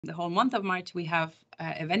the whole month of March, we have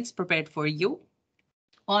events prepared for you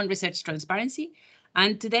on research transparency.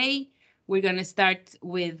 And today we're going to start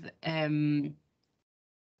with kind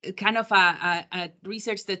of a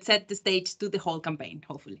research that set the stage to the whole campaign,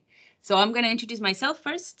 hopefully. So I'm going to introduce myself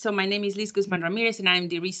first. So my name is Guzman-Ramirez, and I'm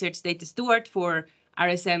the research data steward for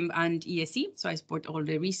RSM and ESE. So I support all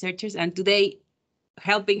the researchers. And today,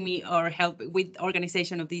 helping me or help with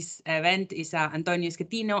organization of this event is Antonio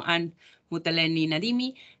Schettino and Mutaleni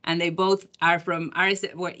Nadimi, and they both are from ERS,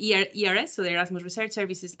 so the Erasmus Research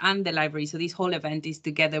Services, and the library. So this whole event is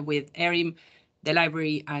together with ERIM, the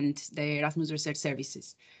library, and the Erasmus Research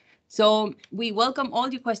Services. So we welcome all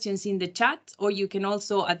your questions in the chat, or you can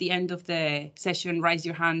also, at the end of the session, raise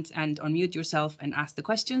your hand and unmute yourself and ask the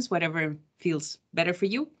questions, whatever feels better for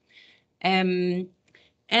you. And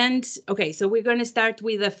okay, so we're going to start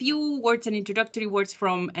with a few words and introductory words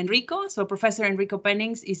from Enrico. So Professor Enrico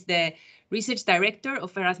Pennings is the Research Director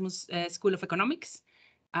of Erasmus School of Economics,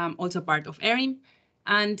 also part of ERIM.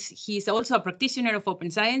 And he's also a practitioner of open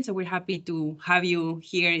science, so we're happy to have you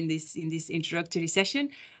here in this introductory session.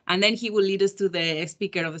 And then he will lead us to the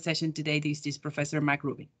speaker of the session today. This is Professor Mark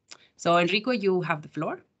Rubin. So Enrico, you have the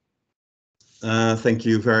floor. Thank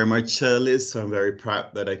you very much, Liz. I'm very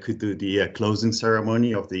proud that I could do the closing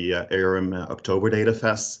ceremony of the ERIM October Data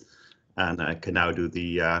Fest, and I can now do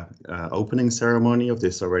the opening ceremony of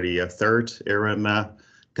this already third ERIM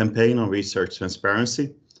campaign on research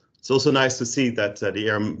transparency. It's also nice to see that the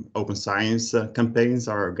ERIM open science campaigns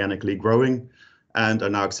are organically growing and are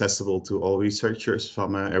now accessible to all researchers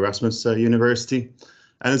from Erasmus University.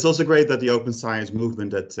 And it's also great that the open science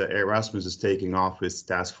movement at Erasmus is taking off with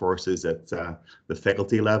task forces at the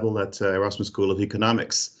faculty level at Erasmus School of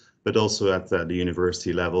Economics, but also at the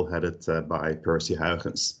university level headed by Percy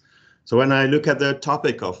Huygens. So when I look at the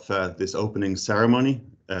topic of this opening ceremony,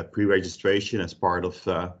 pre-registration as part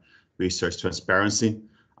of research transparency,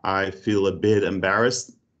 I feel a bit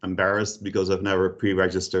embarrassed because I've never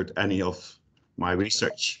pre-registered any of my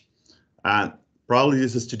research. And probably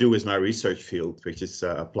this is to do with my research field, which is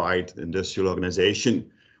applied industrial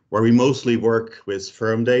organization, where we mostly work with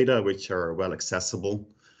firm data, which are well accessible.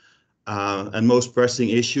 And most pressing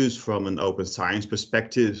issues from an open science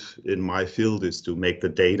perspective in my field is to make the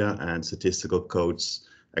data and statistical codes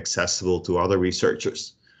accessible to other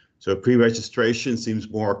researchers. So pre-registration seems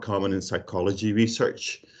more common in psychology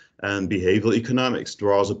research, and behavioral economics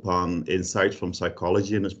draws upon insight from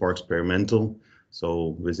psychology and is more experimental.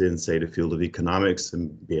 So within, say, the field of economics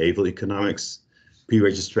and behavioral economics,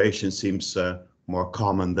 pre-registration seems more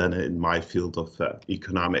common than in my field of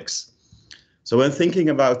economics. So when thinking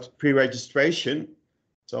about pre-registration,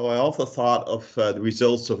 so I also thought of the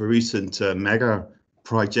results of a recent mega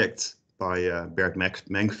project by Bert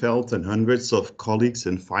Menkveld and hundreds of colleagues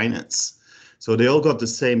in finance. So they all got the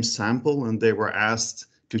same sample and they were asked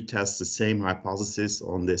to test the same hypothesis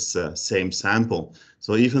on this same sample.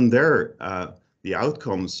 So even there, the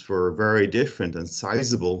outcomes were very different and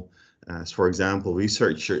sizable, as for example,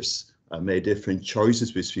 researchers made different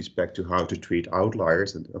choices with respect to how to treat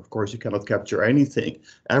outliers. And of course, you cannot capture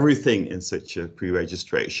everything in such a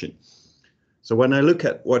pre-registration. So when I look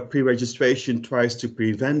at what pre-registration tries to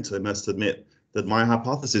prevent, I must admit that my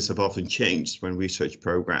hypotheses have often changed when research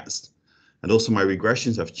progressed. And also my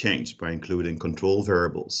regressions have changed by including control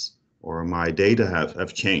variables, or my data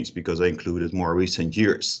have changed because I included more recent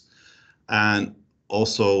years. And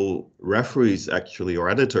also referees actually, or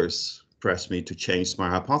editors, press me to change my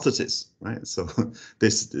hypothesis, right? So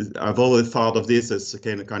I've always thought of this as a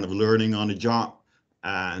kind of learning on the job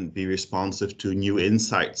and be responsive to new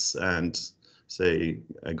insights and say,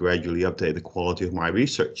 gradually update the quality of my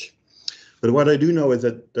research. But what I do know is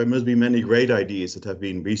that there must be many great ideas that have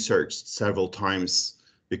been researched several times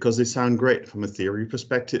because they sound great from a theory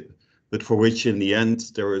perspective, but for which in the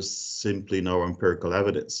end, there is simply no empirical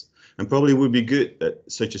evidence. And probably would be good that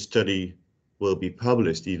such a study will be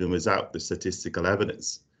published even without the statistical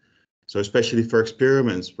evidence. So especially for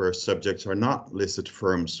experiments where subjects are not listed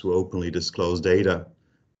firms who openly disclose data,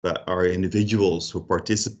 but are individuals who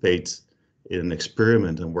participate in an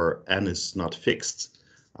experiment and where N is not fixed,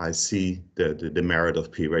 I see the merit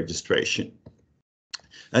of pre-registration.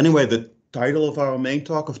 Anyway, the title of our main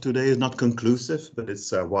talk of today is not conclusive, but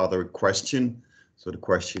it's rather a question. So the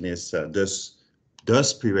question is,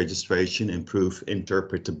 does pre-registration improve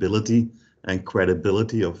interpretability and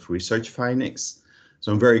credibility of research findings?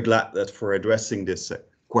 So I'm very glad that for addressing this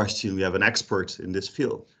question, we have an expert in this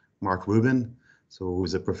field, Mark Rubin, who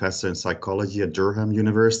is a professor in psychology at Durham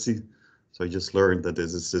University. So I just learned that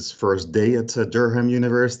this is his first day at Durham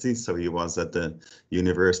University. So he was at the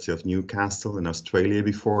University of Newcastle in Australia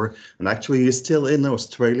before. And actually he's still in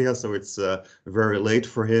Australia, so it's very late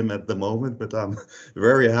for him at the moment. But I'm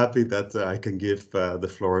very happy that I can give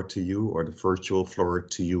the floor to you, or the virtual floor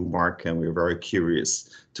to you, Mark. And we're very curious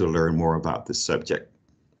to learn more about this subject.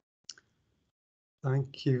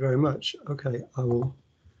 Thank you very much. Okay,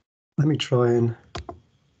 let me try and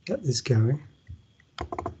get this going.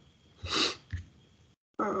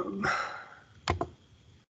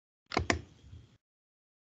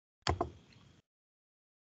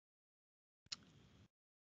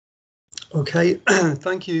 Okay,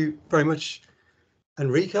 thank you very much,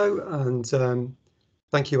 Enrico, and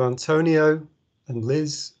thank you, Antonio and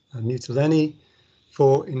Liz and Mutaleni,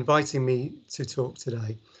 for inviting me to talk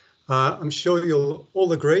today. I'm sure you'll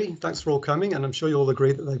all agree, thanks for all coming, and I'm sure you'll all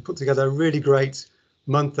agree that they put together a really great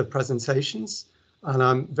month of presentations, and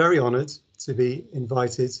I'm very honoured to be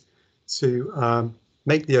invited to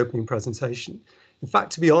make the opening presentation. In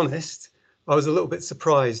fact, to be honest, I was a little bit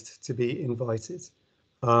surprised to be invited.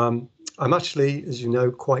 I'm actually, as you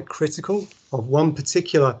know, quite critical of one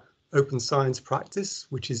particular open science practice,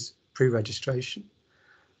 which is pre-registration.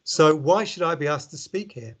 So why should I be asked to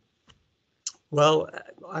speak here? Well,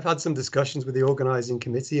 I've had some discussions with the organising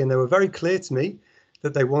committee, and they were very clear to me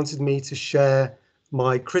that they wanted me to share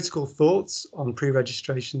my critical thoughts on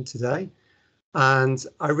pre-registration today. And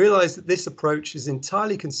I realised that this approach is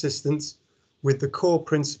entirely consistent with the core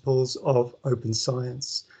principles of open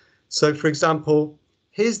science. So, for example,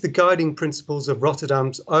 here's the guiding principles of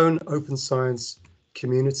Rotterdam's own open science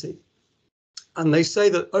community. And they say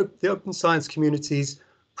that the open science communities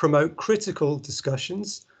promote critical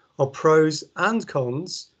discussions of pros and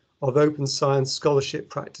cons of open science scholarship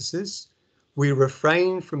practices. We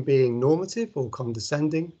refrain from being normative or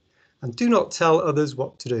condescending and do not tell others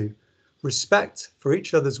what to do. Respect for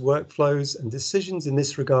each other's workflows and decisions in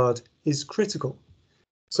this regard is critical.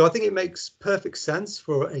 So I think it makes perfect sense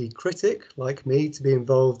for a critic like me to be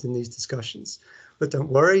involved in these discussions. But don't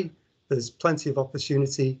worry, there's plenty of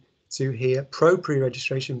opportunity to hear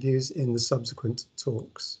pre-registration views in the subsequent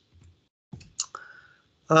talks.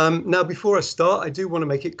 Now, before I start, I do want to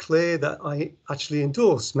make it clear that I actually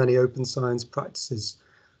endorse many open science practices.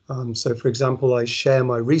 So, for example, I share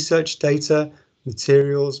my research data,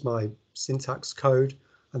 materials, my syntax code,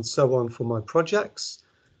 and so on for my projects.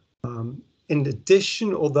 In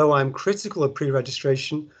addition, although I'm critical of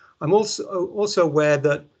pre-registration, I'm also aware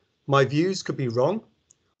that my views could be wrong,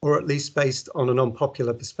 or at least based on an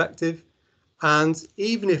unpopular perspective. And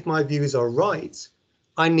even if my views are right,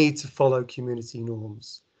 I need to follow community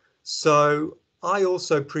norms. So I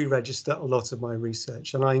also pre-register a lot of my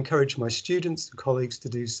research, and I encourage my students and colleagues to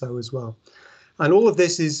do so as well. And all of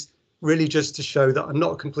this is really just to show that I'm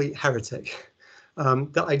not a complete heretic,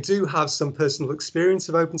 that I do have some personal experience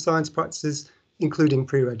of open science practices, including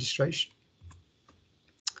pre-registration.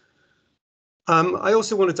 I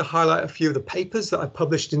also wanted to highlight a few of the papers that I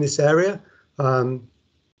published in this area,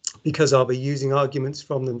 because I'll be using arguments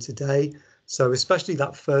from them today. So especially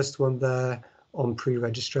that first one there on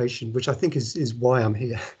pre-registration, which I think is why I'm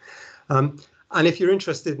here. And if you're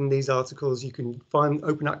interested in these articles, you can find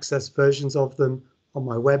open access versions of them on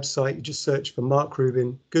my website. You just search for Mark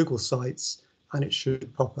Rubin, Google Sites, and it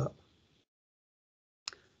should pop up.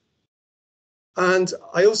 And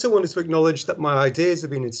I also wanted to acknowledge that my ideas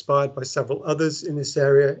have been inspired by several others in this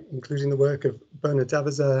area, including the work of Bernard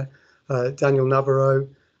Devezer, Daniel Navarro,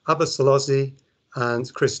 Abba Solozzi,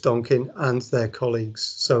 and Chris Donkin and their colleagues.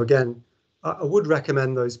 So again, I would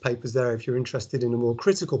recommend those papers there if you're interested in a more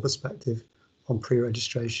critical perspective on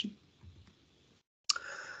pre-registration.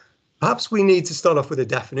 Perhaps we need to start off with a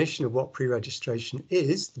definition of what pre-registration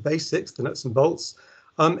is, the basics, the nuts and bolts.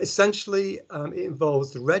 Essentially, it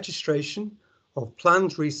involves the registration of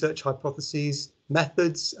planned research hypotheses,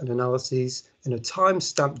 methods and analyses in a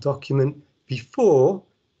time-stamped document before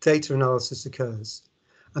data analysis occurs.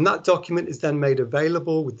 And that document is then made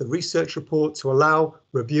available with the research report to allow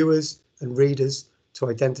reviewers and readers to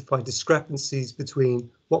identify discrepancies between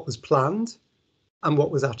what was planned and what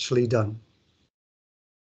was actually done.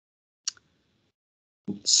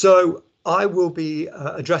 So I will be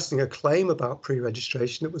addressing a claim about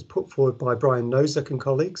pre-registration that was put forward by Brian Nosek and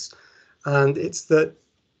colleagues, and it's that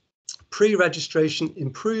pre-registration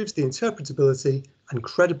improves the interpretability and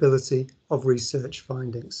credibility of research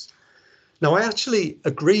findings. Now, I actually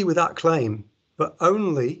agree with that claim, but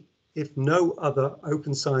only if no other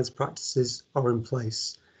open science practices are in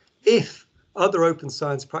place. If other open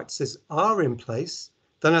science practices are in place,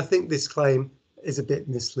 then I think this claim is a bit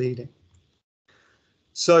misleading.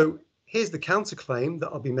 So here's the counterclaim that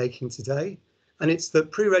I'll be making today, and it's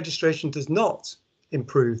that pre-registration does not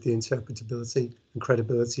improve the interpretability and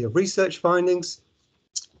credibility of research findings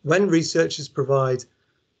when researchers provide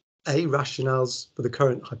A, rationales for the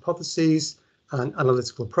current hypotheses and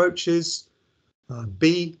analytical approaches,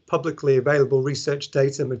 B, publicly available research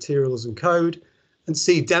data, materials and code, and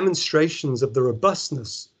C, demonstrations of the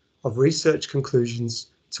robustness of research conclusions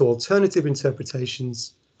to alternative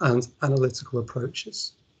interpretations and analytical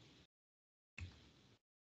approaches.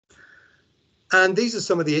 And these are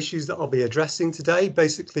some of the issues that I'll be addressing today.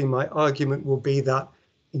 Basically, my argument will be that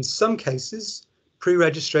in some cases,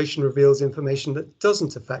 pre-registration reveals information that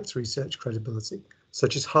doesn't affect research credibility,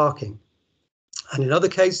 such as HARKing. And in other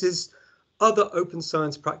cases, other open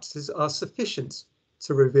science practices are sufficient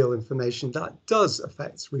to reveal information that does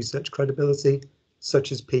affect research credibility,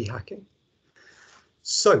 such as p-hacking.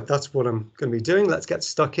 So that's what I'm going to be doing. Let's get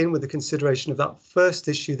stuck in with the consideration of that first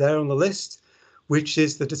issue there on the list, which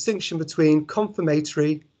is the distinction between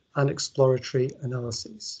confirmatory and exploratory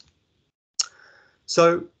analyses.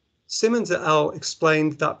 So Simmons et al.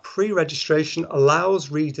 Explained that pre-registration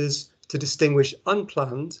allows readers to distinguish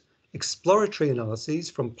unplanned exploratory analyses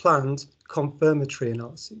from planned confirmatory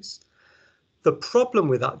analyses. The problem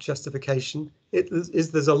with that justification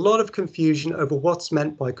is there's a lot of confusion over what's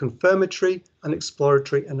meant by confirmatory and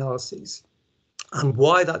exploratory analyses and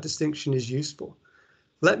why that distinction is useful.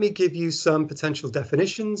 Let me give you some potential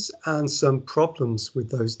definitions and some problems with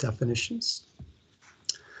those definitions.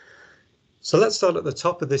 So let's start at the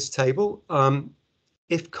top of this table.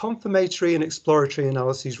 If confirmatory and exploratory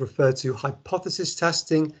analyses refer to hypothesis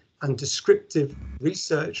testing and descriptive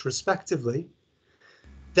research respectively,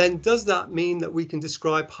 then does that mean that we can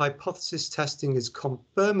describe hypothesis testing as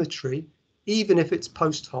confirmatory even if it's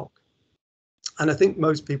post hoc? And I think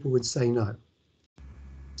most people would say no.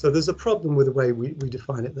 So there's a problem with the way we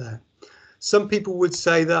define it there. Some people would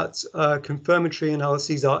say that confirmatory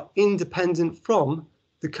analyses are independent from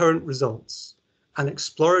the current results and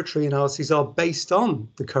exploratory analyses are based on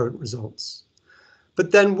the current results.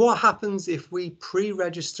 But then what happens if we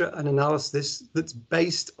pre-register an analysis that's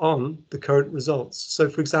based on the current results? So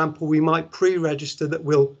for example, we might pre-register that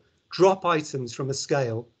we'll drop items from a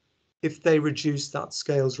scale if they reduce that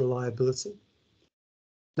scale's reliability.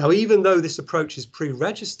 Now, even though this approach is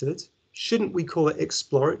pre-registered, shouldn't we call it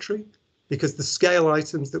exploratory? Because the scale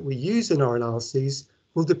items that we use in our analyses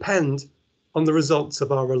will depend on the results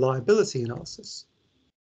of our reliability analysis.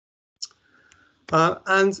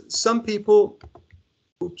 And some people,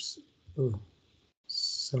 oops, oh,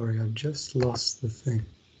 sorry, I've just lost the thing.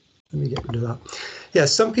 Let me get rid of that. Yeah,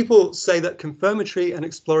 some people say that confirmatory and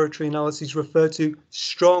exploratory analyses refer to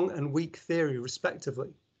strong and weak theory, respectively.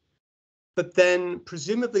 But then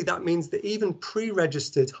presumably that means that even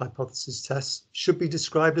pre-registered hypothesis tests should be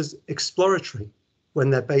described as exploratory when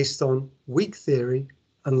they're based on weak theory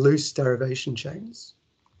and loose derivation chains.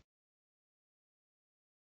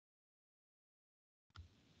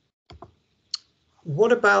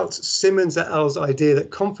 What about Simmons et al.'s idea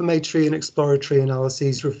that confirmatory and exploratory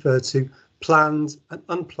analyses refer to planned and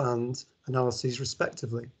unplanned analyses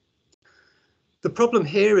respectively? The problem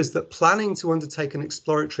here is that planning to undertake an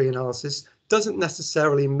exploratory analysis doesn't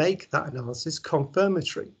necessarily make that analysis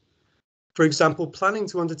confirmatory. For example, planning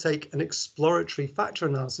to undertake an exploratory factor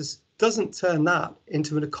analysis doesn't turn that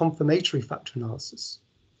into a confirmatory factor analysis.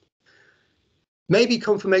 Maybe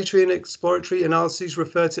confirmatory and exploratory analyses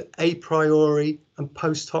refer to a priori and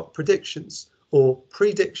post hoc predictions, or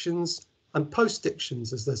predictions and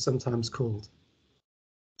postdictions, as they're sometimes called.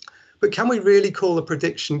 But can we really call a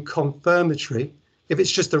prediction confirmatory if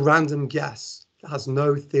it's just a random guess that has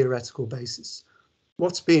no theoretical basis?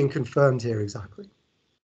 What's being confirmed here exactly?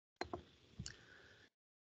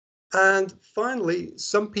 And finally,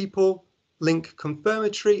 some people link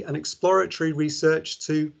confirmatory and exploratory research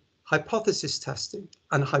to hypothesis testing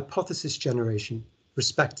and hypothesis generation,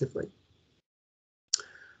 respectively.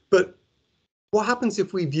 But what happens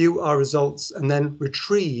if we view our results and then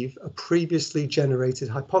retrieve a previously generated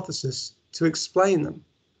hypothesis to explain them?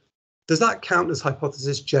 Does that count as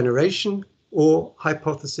hypothesis generation or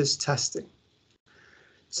hypothesis testing?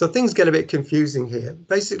 So things get a bit confusing here.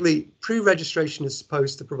 Basically, pre-registration is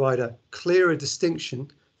supposed to provide a clearer distinction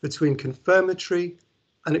between confirmatory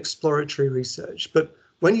and exploratory research. But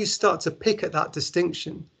when you start to pick at that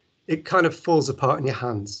distinction, it kind of falls apart in your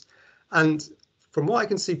hands. And from what I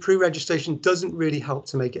can see, pre-registration doesn't really help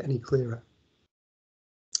to make it any clearer.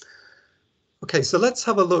 Okay, so let's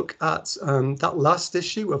have a look at that last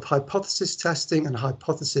issue of hypothesis testing and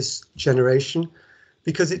hypothesis generation,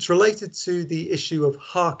 because it's related to the issue of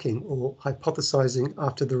HARKing, or hypothesizing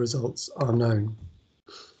after the results are known.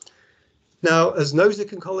 Now, as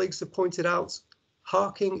Nozick and colleagues have pointed out,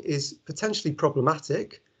 HARKing is potentially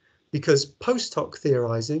problematic because post hoc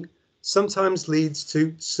theorizing sometimes leads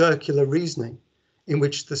to circular reasoning, in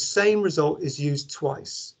which the same result is used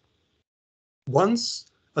twice.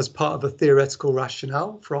 Once as part of a theoretical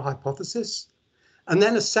rationale for a hypothesis, and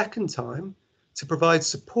then a second time to provide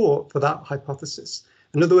support for that hypothesis.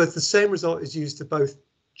 In other words, the same result is used to both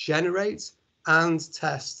generate and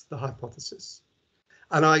test the hypothesis.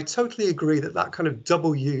 And I totally agree that that kind of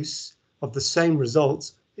double use of the same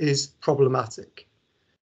result is problematic.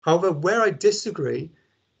 However, where I disagree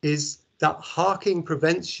is that HARKing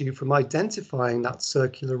prevents you from identifying that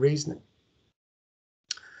circular reasoning.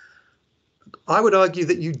 I would argue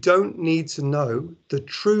that you don't need to know the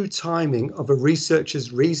true timing of a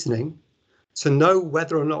researcher's reasoning to know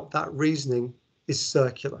whether or not that reasoning is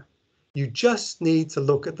circular. You just need to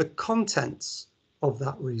look at the contents of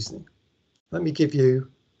that reasoning. Let me give you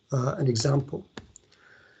an example.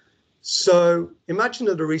 So imagine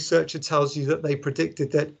that a researcher tells you that they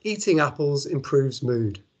predicted that eating apples improves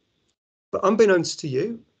mood. But unbeknownst to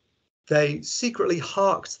you, they secretly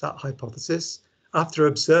HARKed that hypothesis after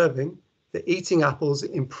observing that eating apples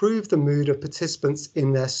improved the mood of participants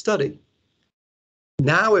in their study.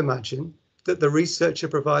 Now imagine that the researcher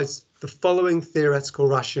provides the following theoretical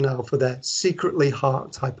rationale for their secretly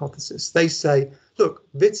HARKed hypothesis. They say, look,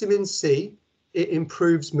 vitamin C, it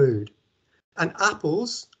improves mood, and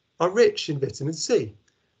apples are rich in vitamin C.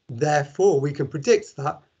 Therefore, we can predict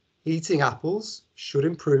that eating apples should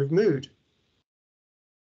improve mood.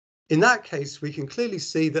 In that case, we can clearly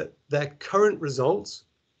see that their current result,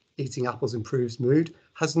 eating apples improves mood,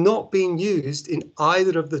 has not been used in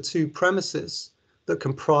either of the two premises that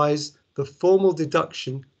comprise the formal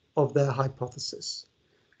deduction of their hypothesis.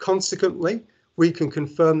 Consequently, we can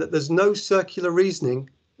confirm that there's no circular reasoning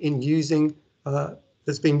in using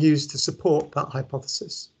that's been used to support that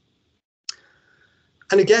hypothesis.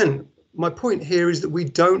 And again, my point here is that we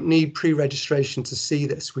don't need pre-registration to see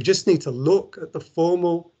this. We just need to look at the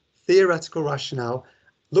formal theoretical rationale,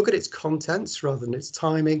 look at its contents rather than its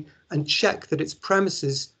timing, and check that its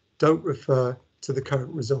premises don't refer to the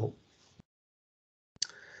current result.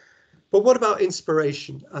 But what about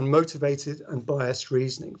inspiration and motivated and biased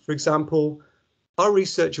reasoning? For example, our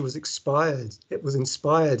researcher was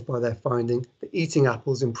inspired by their finding that eating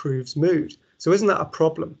apples improves mood. So isn't that a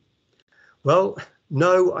problem? Well,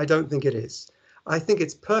 no, I don't think it is. I think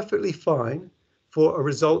it's perfectly fine for a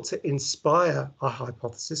result to inspire a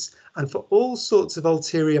hypothesis and for all sorts of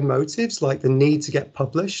ulterior motives, like the need to get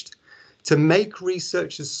published, to make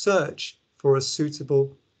researchers search for a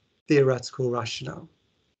suitable theoretical rationale.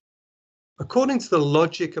 According to the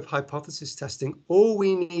logic of hypothesis testing, all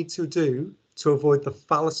we need to do to avoid the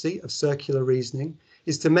fallacy of circular reasoning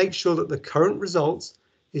is to make sure that the current result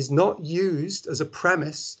is not used as a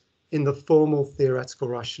premise in the formal theoretical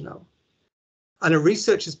rationale. And a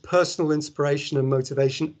researcher's personal inspiration and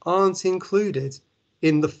motivation aren't included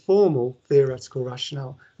in the formal theoretical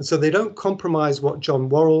rationale. And so they don't compromise what John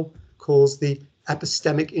Worrell calls the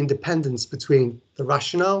epistemic independence between the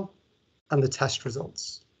rationale and the test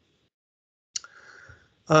results.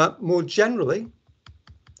 More generally,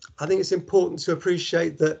 I think it's important to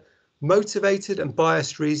appreciate that motivated and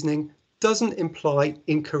biased reasoning doesn't imply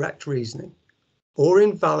incorrect reasoning, or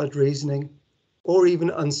invalid reasoning, or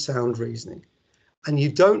even unsound reasoning. And you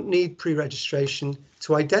don't need pre-registration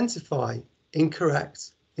to identify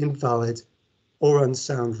incorrect, invalid, or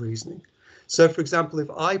unsound reasoning. So, for example, if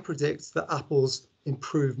I predict that apples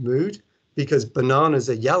improve mood because bananas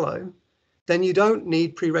are yellow, then you don't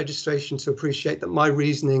need pre-registration to appreciate that my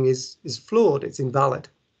reasoning is flawed, it's invalid.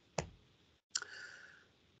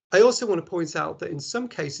 I also want to point out that in some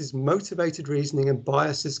cases, motivated reasoning and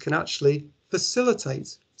biases can actually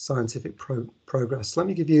facilitate scientific progress. Let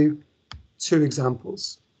me give you two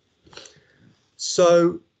examples.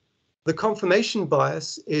 So the confirmation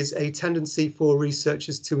bias is a tendency for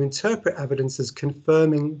researchers to interpret evidence as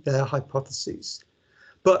confirming their hypotheses.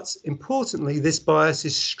 But importantly, this bias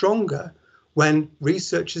is stronger when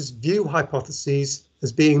researchers view hypotheses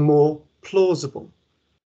as being more plausible.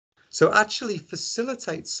 So actually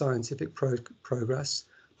facilitates scientific progress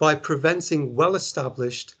by preventing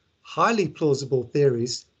well-established, highly plausible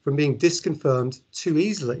theories from being disconfirmed too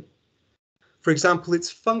easily. For example, it's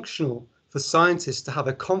functional for scientists to have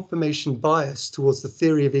a confirmation bias towards the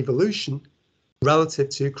theory of evolution relative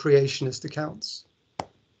to creationist accounts.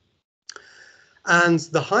 And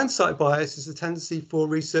the hindsight bias is a tendency for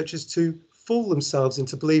researchers to fool themselves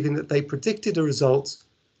into believing that they predicted a result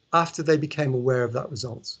after they became aware of that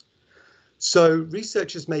result. So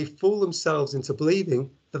researchers may fool themselves into believing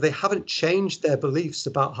that they haven't changed their beliefs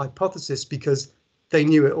about hypothesis because they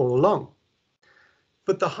knew it all along.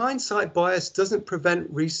 But the hindsight bias doesn't prevent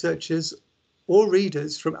researchers or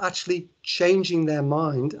readers from actually changing their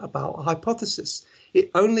mind about a hypothesis. It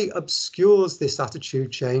only obscures this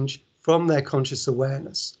attitude change from their conscious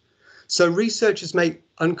awareness. So researchers may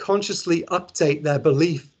unconsciously update their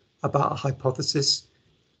belief about a hypothesis,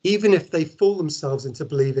 even if they fool themselves into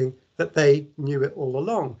believing that they knew it all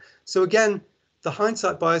along. So again, the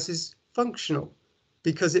hindsight bias is functional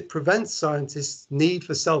because it prevents scientists' need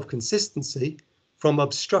for self-consistency from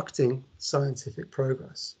obstructing scientific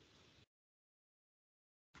progress.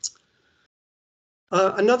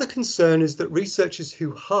 Another concern is that researchers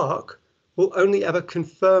who HARK will only ever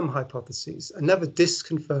confirm hypotheses and never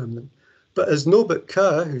disconfirm them. But as Norbert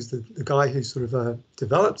Kerr, who's the guy who sort of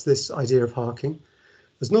developed this idea of HARKing,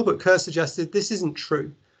 as Norbert Kerr suggested, this isn't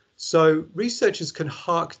true. So researchers can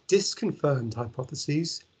HARK disconfirmed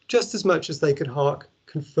hypotheses just as much as they can HARK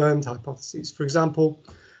confirmed hypotheses. For example,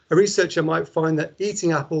 a researcher might find that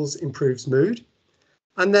eating apples improves mood,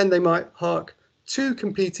 and then they might HARK two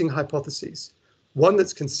competing hypotheses, one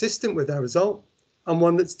that's consistent with their result and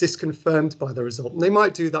one that's disconfirmed by the result. And they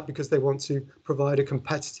might do that because they want to provide a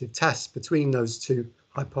competitive test between those two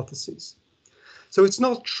hypotheses. So it's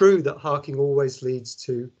not true that HARKing always leads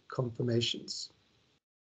to confirmations.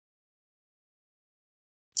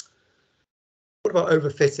 What about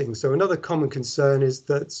overfitting? So another common concern is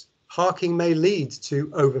that HARKing may lead to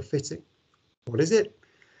overfitting. What is it?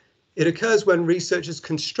 It occurs when researchers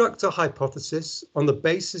construct a hypothesis on the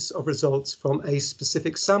basis of results from a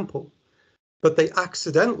specific sample, but they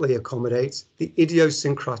accidentally accommodate the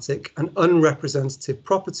idiosyncratic and unrepresentative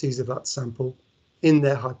properties of that sample in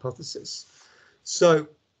their hypothesis. So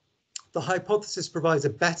the hypothesis provides a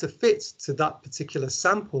better fit to that particular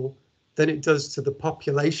sample than it does to the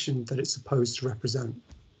population that it's supposed to represent.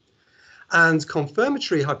 And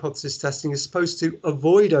confirmatory hypothesis testing is supposed to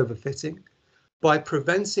avoid overfitting by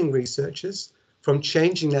preventing researchers from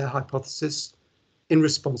changing their hypothesis in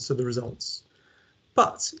response to the results.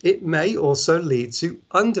 But it may also lead to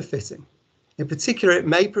underfitting. In particular, it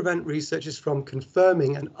may prevent researchers from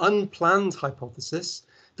confirming an unplanned hypothesis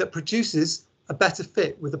that produces a better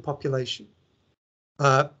fit with the population.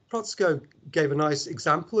 Protzko gave a nice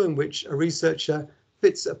example in which a researcher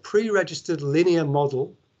fits a pre-registered linear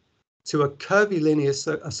model to a curvilinear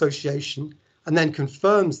association and then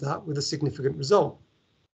confirms that with a significant result.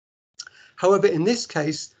 However, in this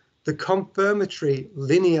case, the confirmatory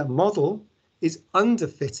linear model is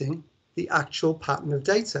underfitting the actual pattern of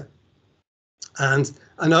data. And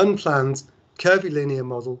an unplanned curvilinear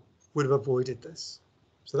model would have avoided this.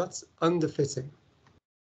 So that's underfitting.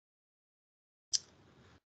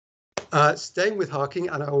 Staying with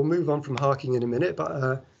HARKing, and I will move on from HARKing in a minute, but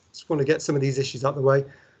I just want to get some of these issues out of the way.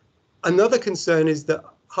 Another concern is that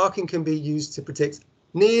HARKing can be used to predict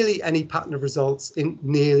nearly any pattern of results in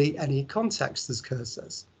nearly any context, as Kerr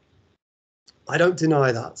says. I don't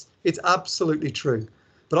deny that. It's absolutely true.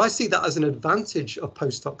 But I see that as an advantage of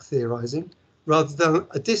post hoc theorizing rather than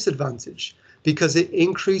a disadvantage, because it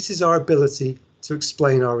increases our ability to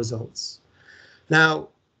explain our results. Now,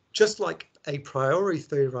 just like a priori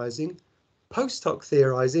theorizing, post hoc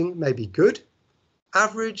theorizing may be good,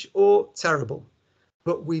 average, or terrible,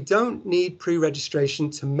 but we don't need pre-registration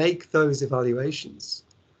to make those evaluations.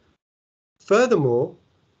 Furthermore,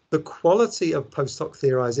 the quality of post hoc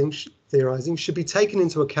theorizing should be taken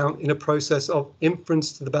into account in a process of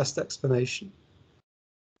inference to the best explanation.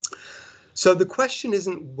 So the question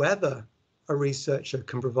isn't whether a researcher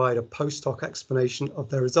can provide a post hoc explanation of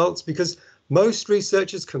their results, because most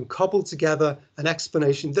researchers can cobble together an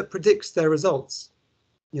explanation that predicts their results.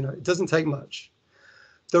 You know, it doesn't take much.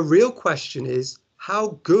 The real question is,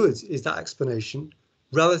 how good is that explanation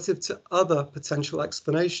relative to other potential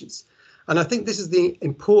explanations? And I think this is the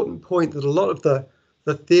important point that a lot of the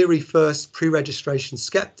theory first pre-registration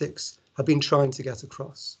skeptics have been trying to get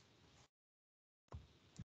across.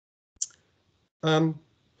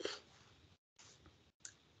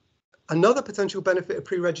 Another potential benefit of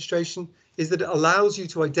pre-registration is that it allows you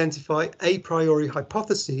to identify a priori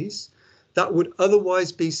hypotheses that would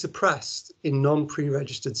otherwise be suppressed in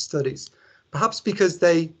non-pre-registered studies, perhaps because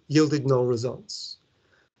they yielded null results.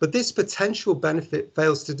 But this potential benefit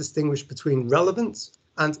fails to distinguish between relevant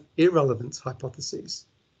and irrelevant hypotheses.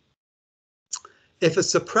 If a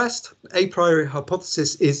suppressed a priori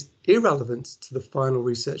hypothesis is irrelevant to the final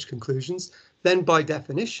research conclusions, then by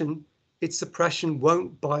definition, its suppression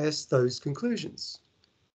won't bias those conclusions.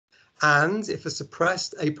 And if a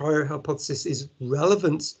suppressed a priori hypothesis is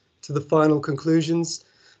relevant to the final conclusions,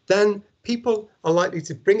 then people are likely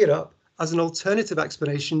to bring it up as an alternative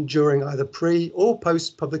explanation during either pre or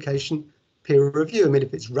post publication peer review. I mean,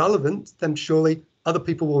 if it's relevant, then surely other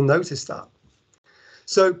people will notice that.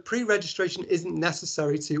 So pre-registration isn't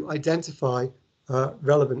necessary to identify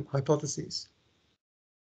relevant hypotheses.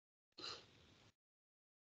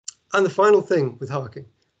 And the final thing with HARKing,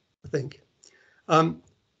 I think,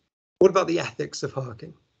 what about the ethics of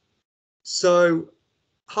HARKing? So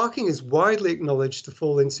HARKing is widely acknowledged to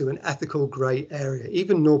fall into an ethical grey area.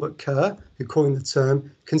 Even Norbert Kerr, who coined the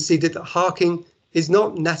term, conceded that HARKing is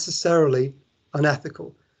not necessarily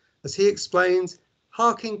unethical. As he explained,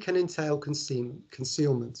 HARKing can entail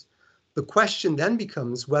concealment. The question then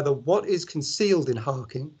becomes whether what is concealed in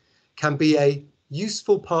HARKing can be a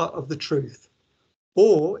useful part of the truth,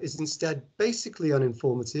 or is instead basically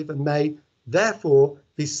uninformative and may therefore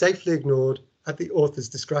be safely ignored at the author's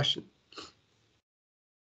discretion.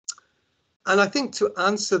 And I think to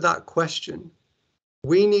answer that question,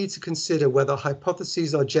 we need to consider whether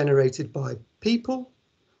hypotheses are generated by people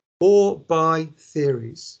or by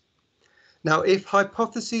theories. Now, if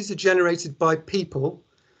hypotheses are generated by people,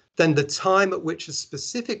 then the time at which a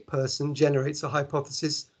specific person generates a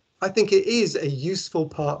hypothesis, I think it is a useful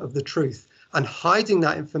part of the truth, and hiding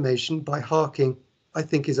that information by HARKing, I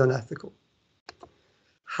think, is unethical.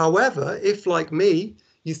 However, if, like me,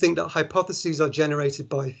 you think that hypotheses are generated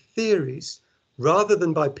by theories rather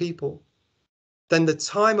than by people, then the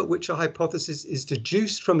time at which a hypothesis is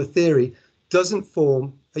deduced from a theory doesn't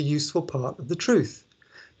form a useful part of the truth,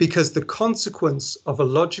 because the consequence of a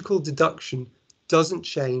logical deduction doesn't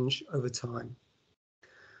change over time.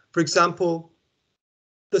 For example,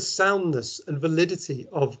 the soundness and validity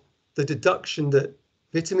of the deduction that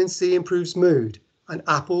vitamin C improves mood and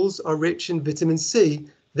apples are rich in vitamin C,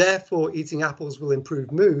 therefore eating apples will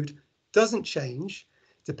improve mood, doesn't change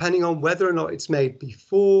depending on whether or not it's made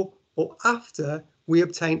before or after we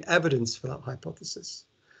obtain evidence for that hypothesis.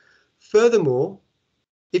 Furthermore,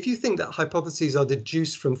 if you think that hypotheses are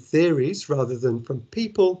deduced from theories rather than from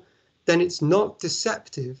people, then it's not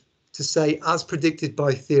deceptive to say as predicted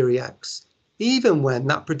by theory X, even when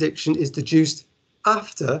that prediction is deduced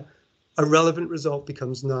after a relevant result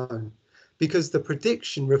becomes known, because the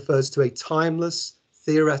prediction refers to a timeless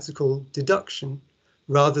theoretical deduction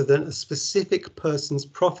rather than a specific person's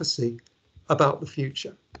prophecy about the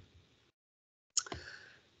future.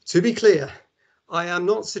 To be clear, I am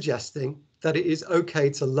not suggesting that it is okay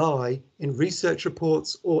to lie in research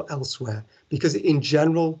reports or elsewhere, because in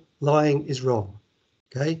general, lying is wrong.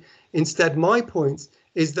 Okay? Instead, my point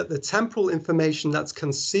is that the temporal information that's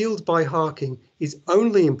concealed by HARKing is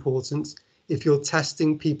only important if you're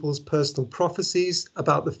testing people's personal prophecies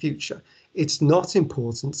about the future. It's not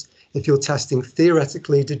important if you're testing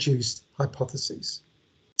theoretically deduced hypotheses.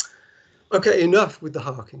 Okay, enough with the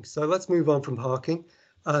HARKing. So let's move on from HARKing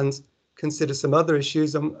and consider some other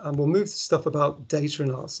issues, and we'll move to stuff about data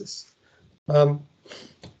analysis.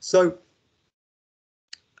 So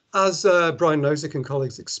as Brian Nozick and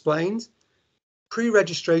colleagues explained,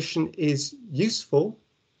 pre-registration is useful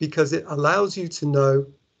because it allows you to know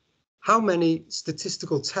how many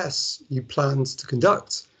statistical tests you planned to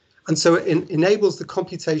conduct. And so it enables the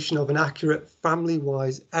computation of an accurate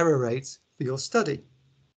family-wise error rate for your study.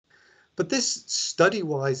 But this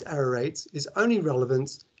study-wise error rate is only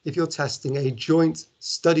relevant if you're testing a joint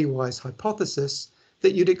study-wise hypothesis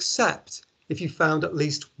that you'd accept if you found at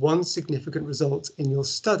least one significant result in your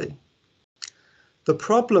study. The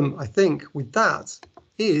problem, I think, with that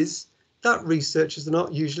is that researchers are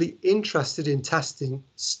not usually interested in testing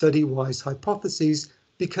study-wise hypotheses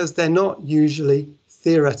because they're not usually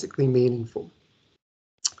theoretically meaningful.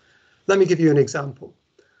 Let me give you an example.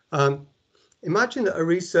 Imagine that a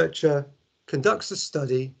researcher conducts a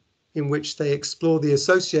study in which they explore the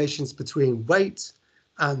associations between weight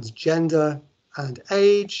and gender and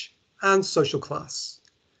age and social class.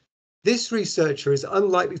 This researcher is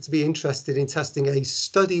unlikely to be interested in testing a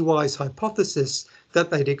study-wise hypothesis that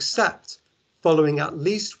they'd accept following at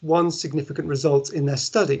least one significant result in their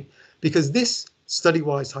study, because this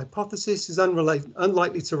study-wise hypothesis is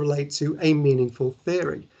unlikely to relate to a meaningful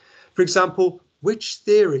theory. For example, which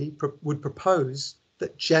theory would propose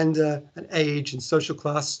that gender and age and social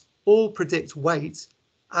class all predict weight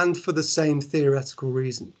and for the same theoretical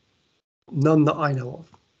reason? None that I know of.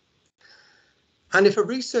 And if a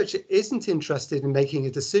researcher isn't interested in making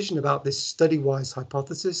a decision about this study-wise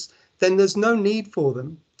hypothesis, then there's no need for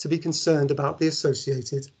them to be concerned about the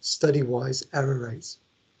associated study-wise error rates.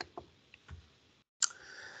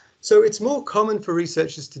 So it's more common for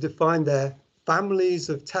researchers to define their families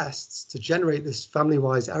of tests to generate this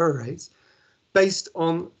family-wise error rate based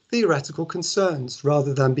on theoretical concerns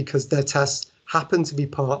rather than because their tests happen to be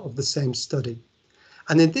part of the same study.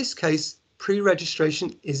 And in this case,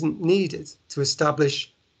 pre-registration isn't needed to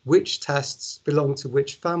establish which tests belong to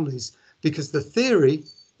which families, because the theory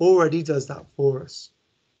already does that for us.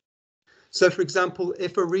 So, for example,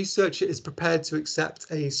 if a researcher is prepared to accept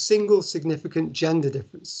a single significant gender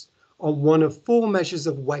difference on one of 4 measures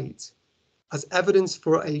of weight as evidence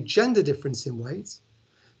for a gender difference in weight,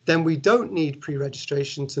 then we don't need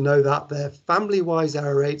pre-registration to know that their family-wise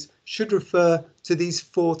error rate should refer to these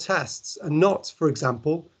 4 tests and not, for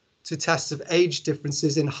example, to tests of age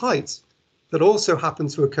differences in height that also happen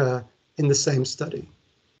to occur in the same study.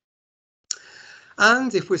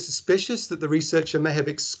 And if we're suspicious that the researcher may have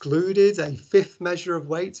excluded a 5th measure of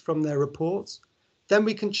weight from their report, then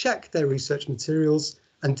we can check their research materials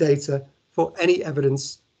and data for any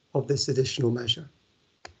evidence of this additional measure.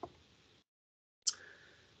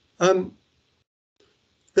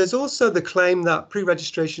 There's also the claim that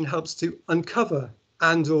pre-registration helps to uncover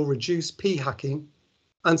and/or reduce p-hacking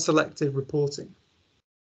and selective reporting.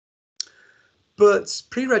 But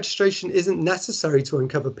pre-registration isn't necessary to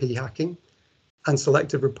uncover p-hacking and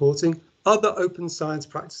selective reporting. Other open science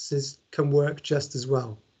practices can work just as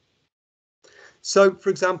well. So, for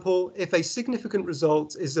example, if a significant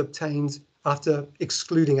result is obtained after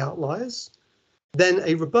excluding outliers, then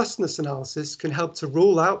a robustness analysis can help to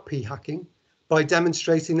rule out p-hacking by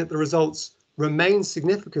demonstrating that the results remain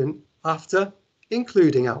significant after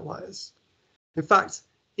including outliers. In fact,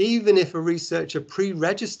 even if a researcher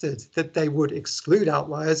pre-registered that they would exclude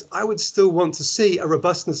outliers, I would still want to see a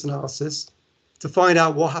robustness analysis to find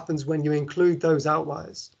out what happens when you include those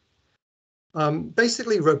outliers.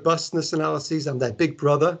 Basically, robustness analyses and their big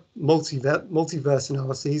brother, multiverse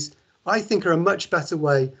analyses, I think are a much better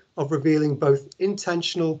way of revealing both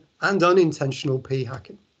intentional and unintentional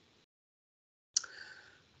p-hacking.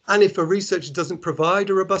 And if a researcher doesn't provide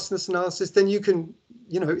a robustness analysis, then you can,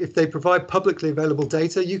 if they provide publicly available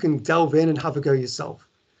data, you can delve in and have a go yourself.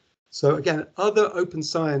 So again, other open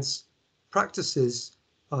science practices,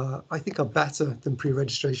 I think, are better than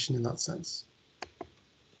pre-registration in that sense.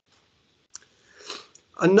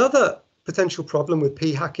 Another potential problem with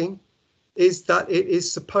p-hacking is that it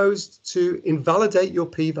is supposed to invalidate your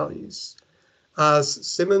p-values. As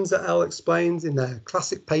Simmons et al. Explained in their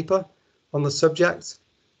classic paper on the subject,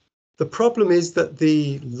 the problem is that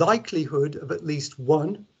the likelihood of at least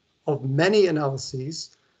one of many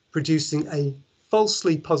analyses producing a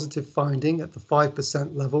falsely positive finding at the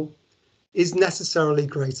 5% level is necessarily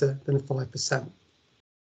greater than 5%.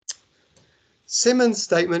 Simmons'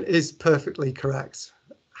 statement is perfectly correct.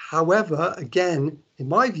 However, again, in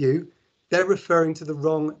my view, they're referring to the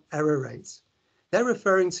wrong error rate. They're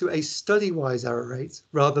referring to a study-wise error rate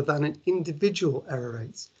rather than an individual error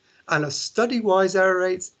rate. And a study-wise error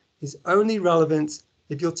rate is only relevant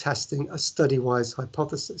if you're testing a study-wise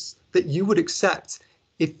hypothesis that you would accept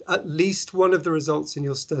if at least one of the results in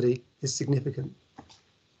your study is significant.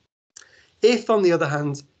 If, on the other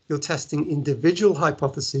hand, you're testing individual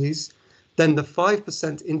hypotheses, then the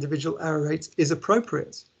 5% individual error rate is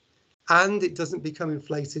appropriate, and it doesn't become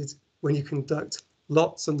inflated when you conduct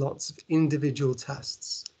lots and lots of individual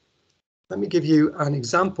tests. Let me give you an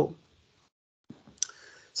example.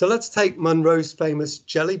 So let's take Monroe's famous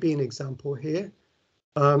jelly bean example here.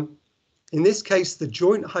 In this case, the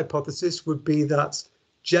joint hypothesis would be that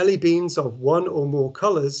jelly beans of one or more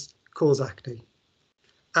colours cause acne.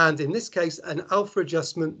 And in this case, an alpha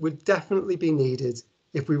adjustment would definitely be needed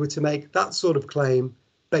if we were to make that sort of claim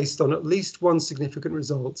based on at least one significant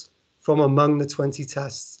result from among the 20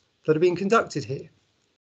 tests that are being conducted here.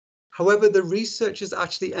 However, the researchers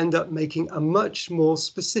actually end up making a much more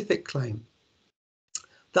specific claim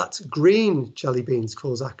that green jelly beans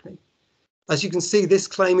cause acne. As you can see, this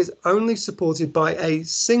claim is only supported by a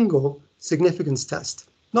single significance test,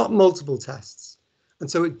 not multiple tests, and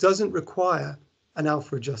so it doesn't require an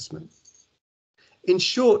alpha adjustment. In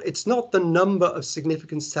short, it's not the number of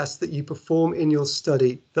significance tests that you perform in your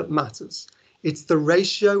study that matters. It's the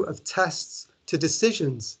ratio of tests to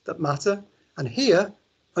decisions that matter. And here,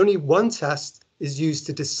 only one test is used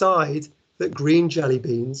to decide that green jelly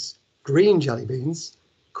beans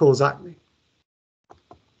cause acne.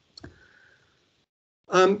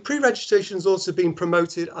 Pre-registration has also been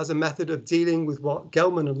promoted as a method of dealing with what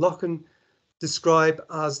Gelman and Lochen describe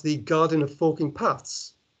as the garden of forking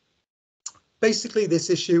paths. Basically,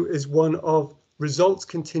 this issue is one of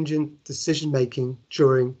results-contingent decision-making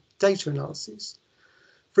during data analyses.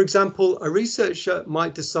 For example, a researcher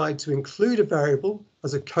might decide to include a variable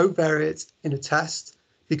as a covariate in a test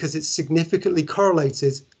because it's significantly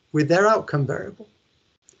correlated with their outcome variable.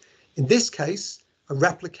 In this case, a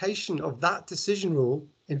replication of that decision rule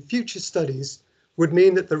in future studies would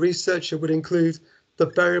mean that the researcher would include the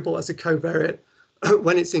variable as a covariate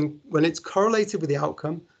when it's correlated with the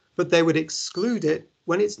outcome, but they would exclude it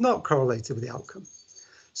when it's not correlated with the outcome.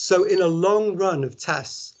 So in a long run of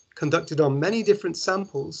tests conducted on many different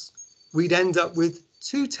samples, we'd end up with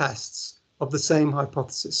two tests of the same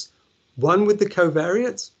hypothesis, one with the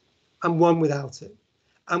covariate and one without it.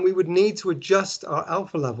 And we would need to adjust our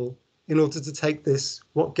alpha level in order to take this,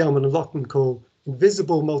 what Guzman and Lachlan call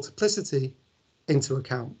invisible multiplicity, into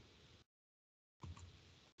account.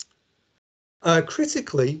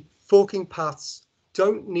 Critically, forking paths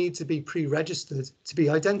don't need to be pre-registered to be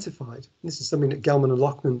identified. This is something that Guzman and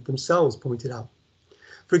Lachlan themselves pointed out.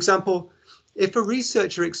 For example, if a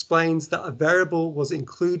researcher explains that a variable was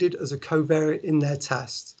included as a covariate in their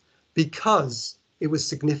test because it was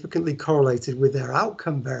significantly correlated with their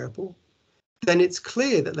outcome variable, then it's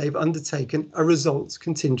clear that they've undertaken a results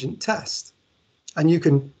contingent test. And you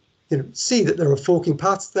can see that there are forking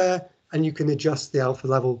paths there, and you can adjust the alpha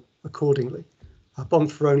level accordingly. A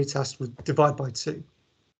Bonferroni test would divide by 2.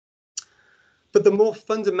 But the more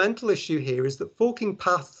fundamental issue here is that forking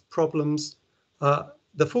path problems,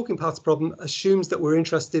 the forking paths problem assumes that we're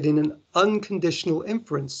interested in an unconditional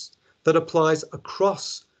inference that applies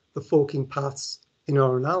across the forking paths in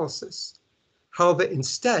our analysis. However,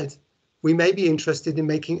 instead, we may be interested in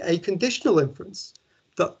making a conditional inference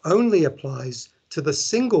that only applies to the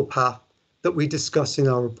single path that we discuss in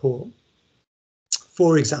our report.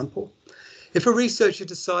 For example, if a researcher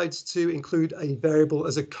decides to include a variable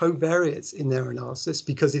as a covariate in their analysis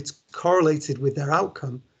because it's correlated with their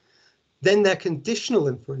outcome, then their conditional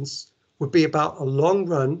inference would be about a long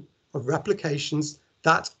run of replications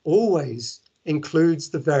that always includes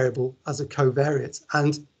the variable as a covariate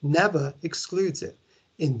and never excludes it.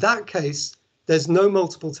 In that case, there's no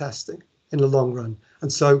multiple testing in the long run,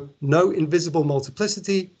 and so no invisible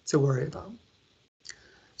multiplicity to worry about.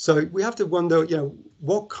 So we have to wonder,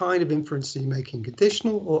 what kind of inference are you making,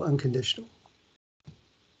 conditional or unconditional?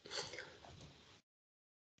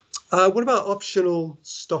 What about optional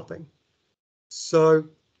stopping? So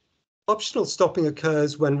optional stopping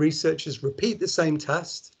occurs when researchers repeat the same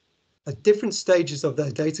test at different stages of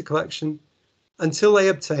their data collection until they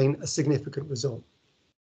obtain a significant result.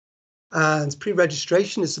 And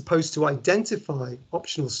pre-registration is supposed to identify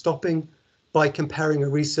optional stopping by comparing a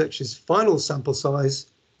researcher's final sample size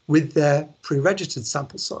with their pre-registered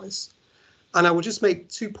sample size. And I will just make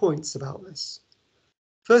 2 points about this.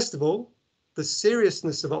 First of all, the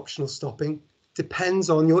seriousness of optional stopping depends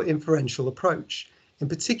on your inferential approach. In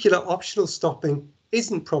particular, optional stopping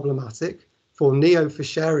isn't problematic for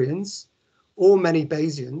neo-Fisherians or many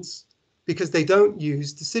Bayesians because they don't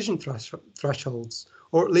use decision thresholds,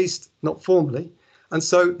 or at least not formally, and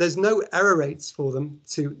so there's no error rates for them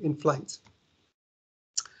to inflate.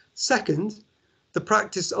 Second, the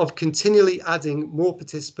practice of continually adding more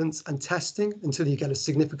participants and testing until you get a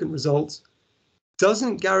significant result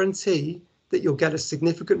doesn't guarantee that you'll get a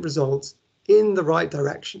significant result in the right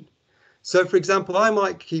direction. So, for example, I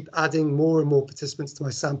might keep adding more and more participants to my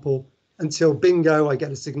sample until bingo, I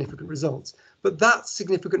get a significant result. But that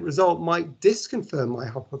significant result might disconfirm my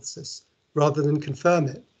hypothesis rather than confirm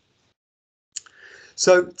it.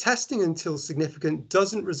 So testing until significant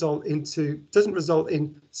doesn't result in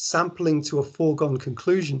sampling to a foregone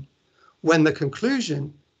conclusion, when the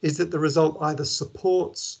conclusion is that the result either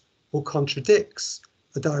supports or contradicts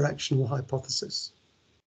a directional hypothesis.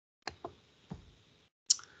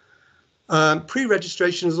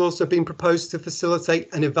 Pre-registration has also been proposed to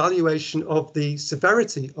facilitate an evaluation of the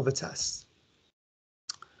severity of a test.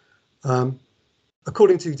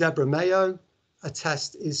 According to Deborah Mayo, a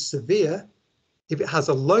test is severe if it has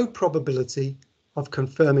a low probability of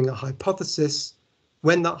confirming a hypothesis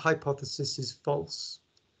when that hypothesis is false.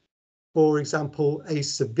 For example, a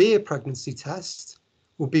severe pregnancy test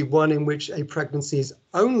would be one in which a pregnancy is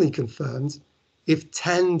only confirmed if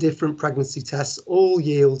 10 different pregnancy tests all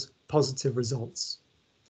yield positive results.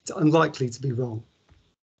 It's unlikely to be wrong.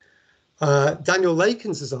 Daniel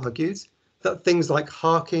Lakens has argued that things like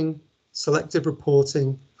HARKing, selective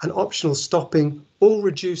reporting, and optional stopping all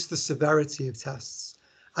reduce the severity of tests,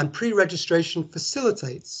 and pre-registration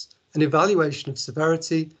facilitates an evaluation of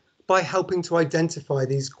severity by helping to identify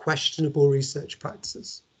these questionable research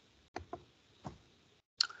practices.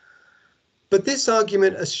 But this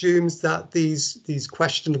argument assumes that these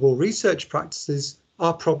questionable research practices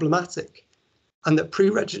are problematic and that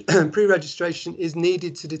pre-registration is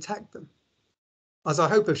needed to detect them. As I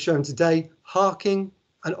hope I've shown today, HARKing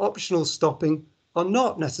and optional stopping are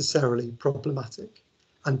not necessarily problematic,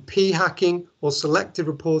 and p-hacking or selective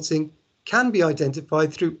reporting can be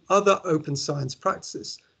identified through other open science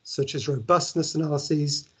practices, such as robustness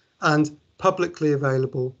analyses and publicly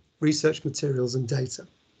available research materials and data.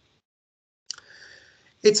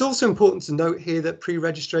 It's also important to note here that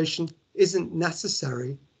pre-registration isn't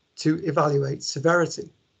necessary to evaluate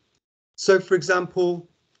severity. So, for example,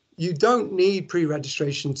 you don't need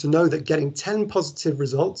pre-registration to know that getting 10 positive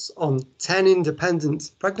results on 10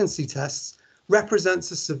 independent pregnancy tests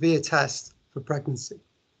represents a severe test for pregnancy.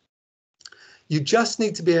 You just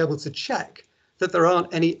need to be able to check that there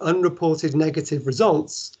aren't any unreported negative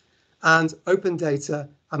results, and open data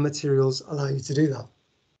and materials allow you to do that.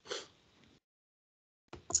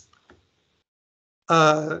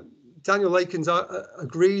 Daniel Lakins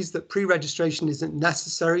agrees that pre-registration isn't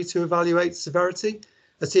necessary to evaluate severity.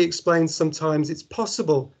 As he explains, sometimes it's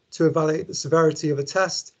possible to evaluate the severity of a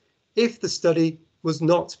test if the study was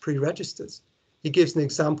not pre-registered. He gives an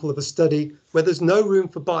example of a study where there's no room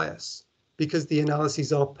for bias because the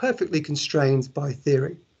analyses are perfectly constrained by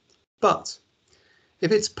theory. But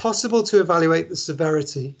if it's possible to evaluate the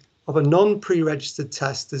severity of a non-pre-registered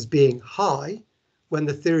test as being high when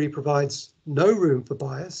the theory provides no room for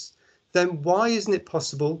bias, then why isn't it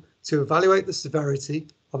possible to evaluate the severity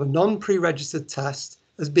of a non-pre-registered test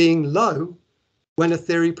as being low when a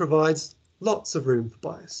theory provides lots of room for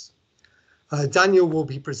bias? Daniel will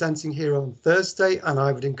be presenting here on Thursday, and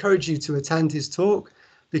I would encourage you to attend his talk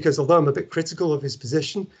because although I'm a bit critical of his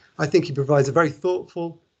position, I think he provides a very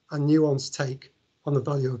thoughtful and nuanced take on the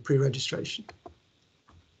value of pre-registration.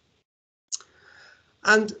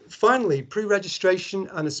 And finally, pre-registration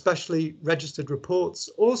and especially registered reports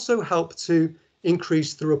also help to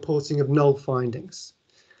increase the reporting of null findings.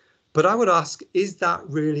 But I would ask, is that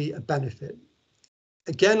really a benefit?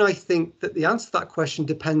 Again, I think that the answer to that question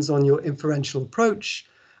depends on your inferential approach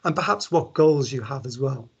and perhaps what goals you have as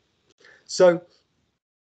well. So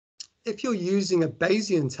if you're using a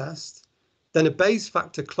Bayesian test, then a Bayes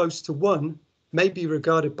factor close to 1 may be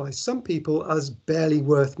regarded by some people as barely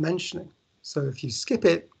worth mentioning. So if you skip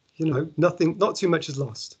it, not too much is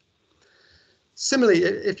lost. Similarly,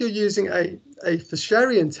 if you're using a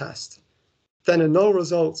Fisherian test, then a null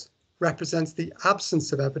result represents the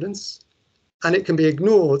absence of evidence, and it can be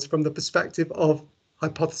ignored from the perspective of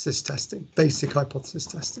hypothesis testing, basic hypothesis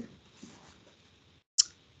testing.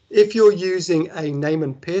 If you're using a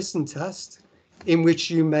Neyman-Pearson test, in which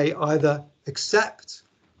you may either accept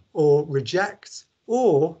or reject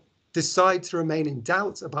or decide to remain in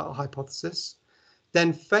doubt about a hypothesis,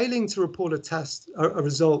 then failing to report a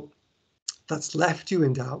result that's left you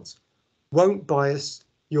in doubt won't bias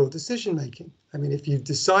your decision making. I mean, if you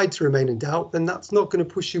decide to remain in doubt, then that's not going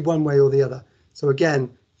to push you one way or the other. So again,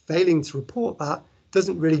 failing to report that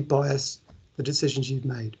doesn't really bias the decisions you've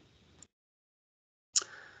made.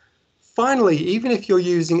 Finally, even if you're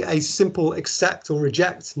using a simple accept or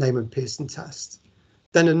reject Neyman-Pearson test,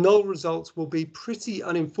 then a null result will be pretty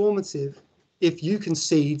uninformative if you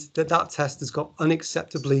concede that that test has got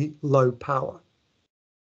unacceptably low power.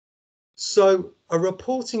 So a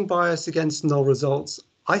reporting bias against null results,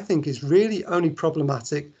 I think, is really only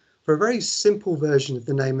problematic for a very simple version of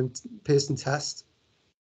the Neyman-Pearson test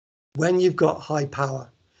when you've got high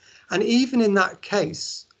power. And even in that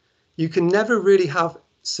case, you can never really have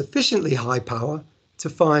sufficiently high power to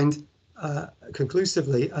find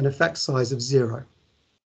conclusively an effect size of 0.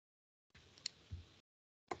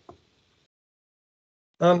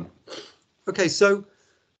 Okay, so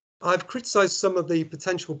I've criticized some of the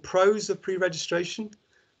potential pros of pre-registration,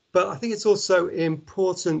 but I think it's also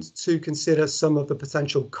important to consider some of the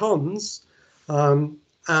potential cons. And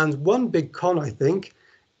one big con, I think,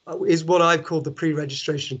 is what I've called the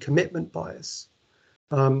pre-registration commitment bias.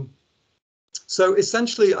 So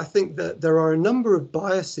essentially, I think that there are a number of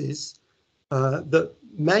biases that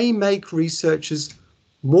may make researchers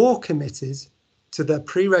more committed to their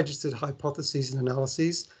pre-registered hypotheses and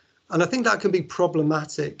analyses. And I think that can be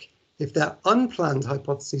problematic if their unplanned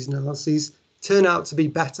hypotheses and analyses turn out to be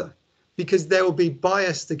better, because they will be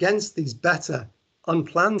biased against these better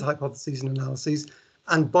unplanned hypotheses and analyses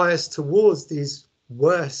and biased towards these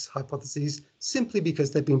worse hypotheses simply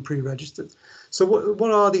because they've been pre-registered. So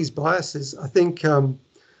what are these biases? I think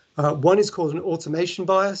one is called an automation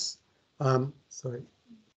bias. Sorry,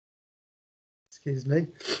 excuse me.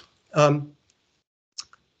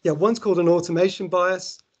 Yeah, one's called an automation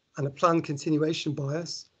bias and a planned continuation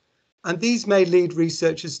bias. And these may lead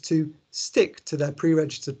researchers to stick to their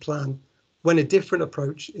pre-registered plan when a different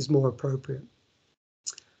approach is more appropriate.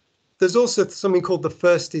 There's also something called the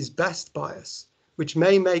first is best bias, which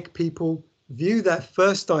may make people view their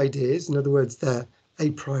first ideas, in other words, their a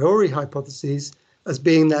priori hypotheses, as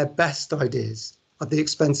being their best ideas, at the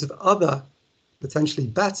expense of other, potentially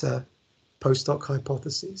better, post hoc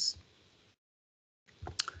hypotheses.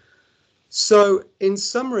 So, in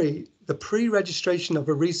summary, the pre-registration of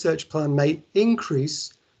a research plan may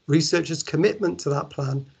increase researchers' commitment to that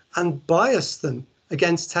plan and bias them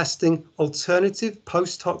against testing alternative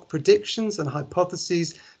post hoc predictions and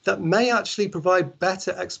hypotheses that may actually provide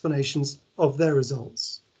better explanations of their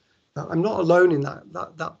results. Now, I'm not alone in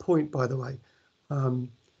that point, by the way.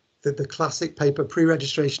 That the classic paper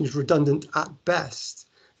pre-registration is redundant at best.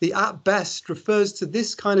 The at best refers to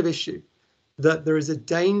this kind of issue, that there is a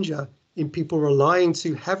danger in people relying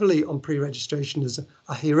too heavily on pre-registration as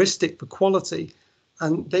a heuristic for quality,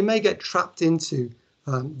 and they may get trapped into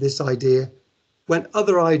this idea when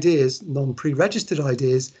other ideas, non-pre-registered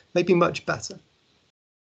ideas, may be much better.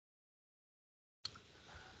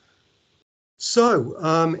 So,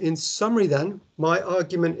 in summary then, my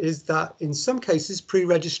argument is that in some cases,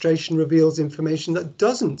 pre-registration reveals information that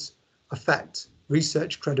doesn't affect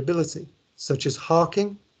research credibility, such as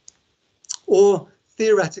HARKing or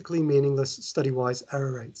theoretically meaningless study-wise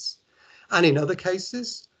error rates. And in other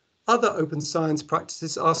cases, other open science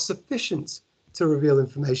practices are sufficient to reveal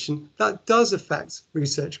information that does affect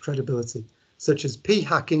research credibility, such as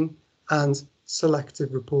p-hacking and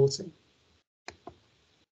selective reporting.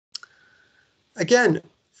 Again,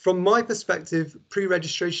 from my perspective,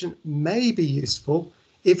 pre-registration may be useful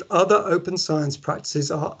if other open science practices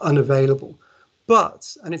are unavailable.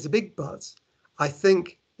 But, and it's a big but, I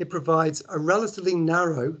think it provides a relatively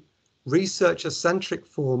narrow, researcher-centric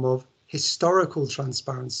form of historical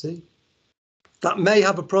transparency that may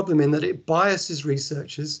have a problem in that it biases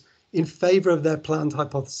researchers in favour of their planned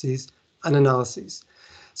hypotheses and analyses.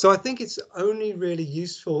 So I think it's only really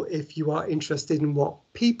useful if you are interested in what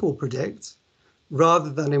people predict rather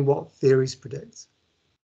than in what theories predict.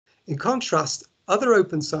 In contrast, other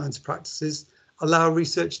open science practices allow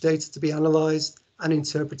research data to be analysed and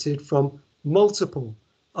interpreted from multiple,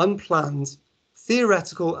 unplanned,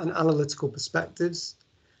 theoretical and analytical perspectives.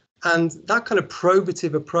 And that kind of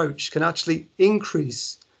probative approach can actually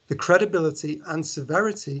increase the credibility and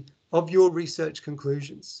severity of your research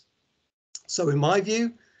conclusions. So in my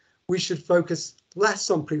view, we should focus less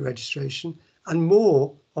on pre-registration and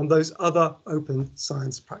more on those other open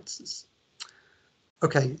science practices.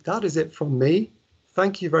 Okay, that is it from me.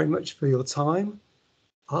 Thank you very much for your time.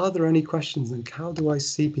 Are there any questions, and how do I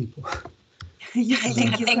see people? Yeah,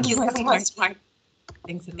 thank you so much.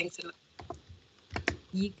 Thanks a lot.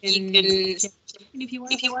 You can if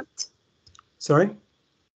you want. Sorry?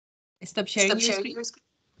 Stop sharing your screen.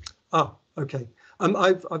 Oh, okay.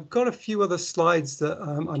 I've got a few other slides that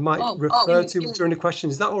I might refer to during the question.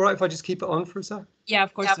 Is that all right if I just keep it on for a sec? Yeah,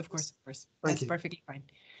 of course, of course. That's perfectly fine.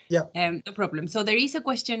 Yeah. No problem. So there is a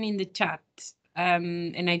question in the chat,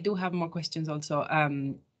 and I do have more questions also.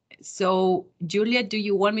 So Julia, do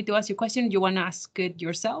you want me to ask you a question? Do you want to ask it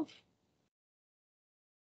yourself?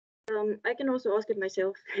 I can also ask it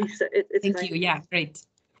myself. So it's Thank fine. you. Yeah, great.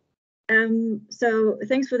 So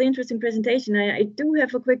thanks for the interesting presentation. I do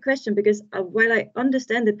have a quick question, because while I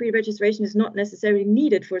understand that pre-registration is not necessarily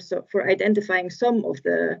needed for identifying some of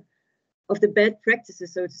the bad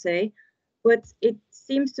practices, so to say, but it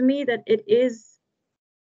seems to me that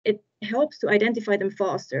it helps to identify them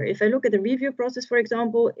faster. If I look at the review process, for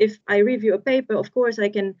example, if I review a paper, of course I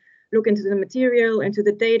can look into the material, into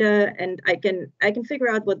the data, and I can figure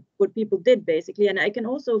out what people did basically, and I can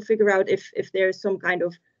also figure out if there's some kind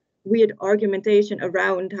of weird argumentation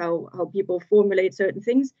around how people formulate certain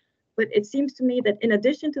things. But it seems to me that in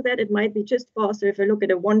addition to that, it might be just faster if I look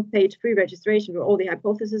at a one-page pre-registration where all the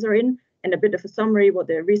hypotheses are in and a bit of a summary what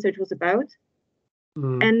the research was about.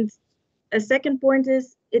 And a second point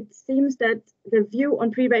is, it seems that the view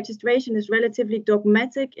on pre-registration is relatively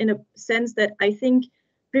dogmatic, in a sense that I think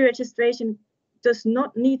pre-registration does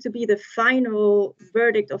not need to be the final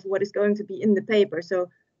verdict of what is going to be in the paper. So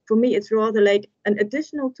for me, it's rather like an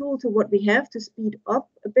additional tool to what we have to speed up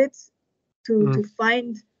a bit to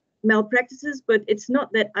find malpractices, but it's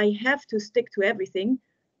not that I have to stick to everything.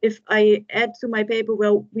 If I add to my paper,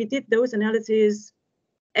 well, we did those analyses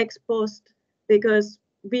ex post because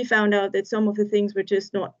we found out that some of the things were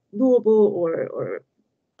just not doable, or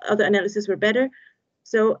other analyses were better.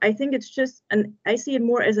 So I think it's just, and I see it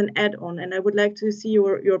more as an add-on, and I would like to see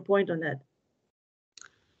your point on that.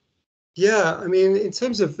 Yeah, I mean, in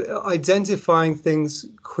terms of identifying things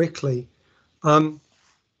quickly,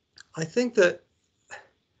 I think that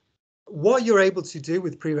what you're able to do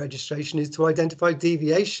with pre-registration is to identify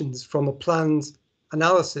deviations from a planned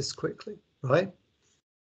analysis quickly, right?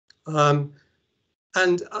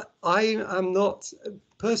 And I am not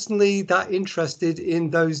personally that interested in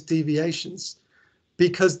those deviations.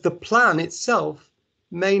 because the plan itself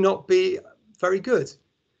may not be very good.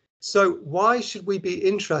 So why should we be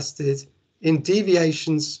interested in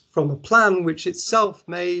deviations from a plan which itself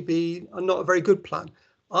may be not a very good plan?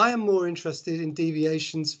 I am more interested in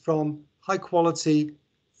deviations from high quality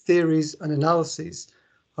theories and analyses.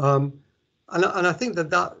 And I think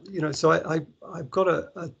that, you know, so I've got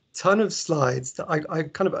a ton of slides that I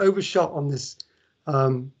kind of overshot on this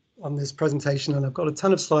presentation, and I've got a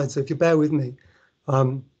ton of slides. So if you bear with me,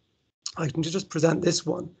 I can just present this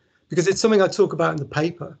one because it's something I talk about in the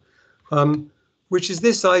paper, which is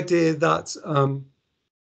this idea that,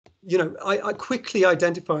 you know, I quickly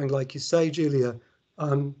identifying, like you say, Julia,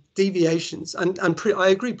 deviations, and I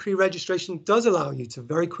agree, pre-registration does allow you to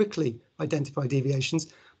very quickly identify deviations.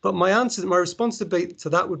 But my response to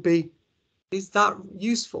that would be, is that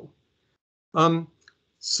useful?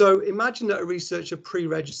 So imagine that a researcher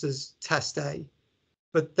pre-registers test A,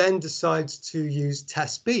 but then decides to use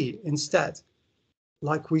test B instead.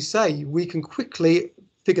 Like we say, we can quickly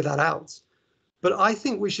figure that out. But I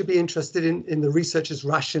think we should be interested in the researcher's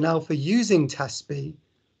rationale for using test B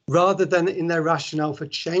rather than in their rationale for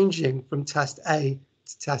changing from test A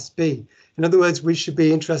to test B. In other words, we should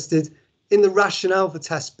be interested in the rationale for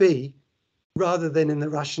test B rather than in the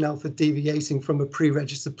rationale for deviating from a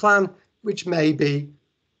pre-registered plan, which may be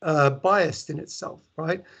biased in itself,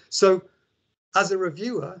 right? So as a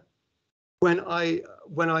reviewer, when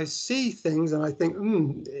I see things and I think,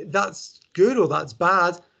 that's good or that's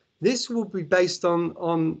bad, this will be based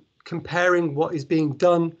on comparing what is being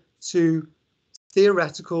done to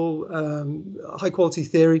theoretical, high quality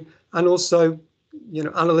theory, and also, you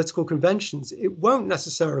know, analytical conventions. It won't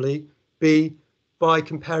necessarily be by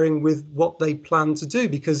comparing with what they plan to do,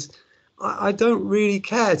 because I don't really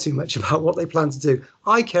care too much about what they plan to do.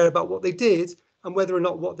 I care about what they did and whether or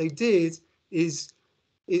not what they did is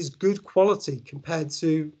good quality compared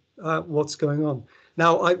to what's going on.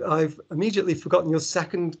 Now, I've immediately forgotten your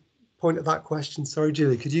second point of that question. Sorry,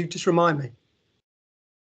 Julie, could you just remind me?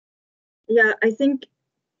 Yeah, I think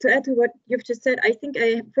to add to what you've just said, I think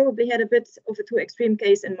I probably had a bit of a too extreme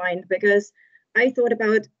case in mind, because I thought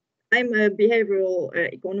about, I'm a behavioral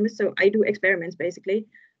economist, so I do experiments basically.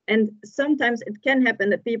 And sometimes it can happen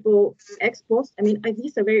that people ex post, I mean,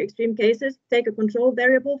 these are very extreme cases, take a control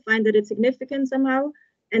variable, find that it's significant somehow,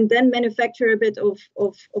 and then manufacture a bit of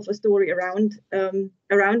a story around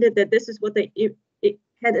it, that this is what they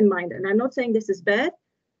had in mind. And I'm not saying this is bad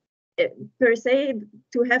per se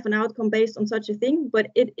to have an outcome based on such a thing, but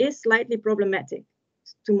it is slightly problematic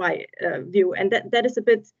to my view. And that is a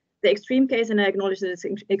bit the extreme case, and I acknowledge that it's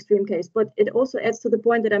an extreme case, but it also adds to the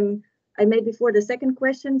point that I made before the second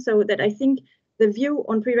question, so that I think the view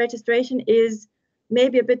on pre-registration is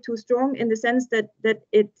maybe a bit too strong, in the sense that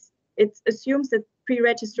it assumes that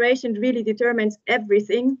pre-registration really determines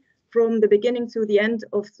everything from the beginning to the end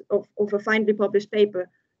of a finally published paper.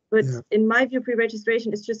 But yeah, in my view,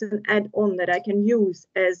 pre-registration is just an add-on that I can use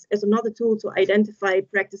as another tool to identify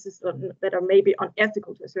practices that are maybe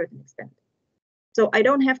unethical to a certain extent. So I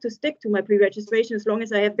don't have to stick to my pre-registration as long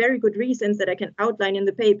as I have very good reasons that I can outline in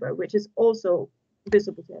the paper, which is also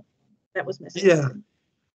visible to everyone. That was my suggestion.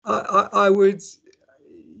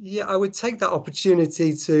 Yeah, I would take that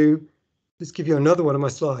opportunity to just give you another one of my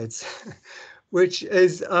slides, which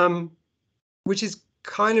is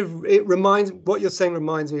kind of, what you're saying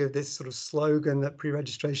reminds me of this sort of slogan that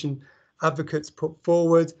pre-registration advocates put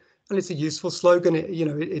forward, and it's a useful slogan.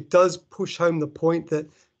 It does push home the point that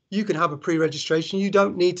you can have a pre-registration, you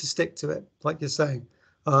don't need to stick to it, like you're saying.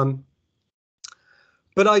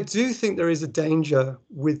 But I do think there is a danger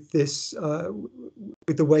with this,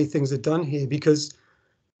 with the way things are done here, because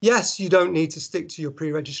yes, you don't need to stick to your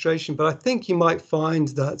pre-registration, but I think you might find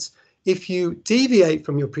that if you deviate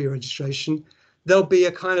from your pre-registration, there'll be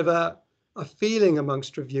a kind of a feeling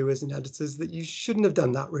amongst reviewers and editors that you shouldn't have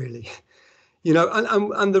done that, really.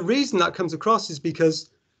 And the reason that comes across is because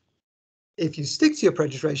if you stick to your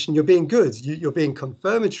pre-registration, you're being good, you're being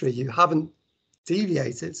confirmatory, you haven't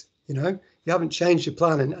deviated, you haven't changed your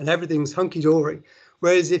plan, and everything's hunky-dory.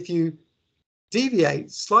 Whereas if you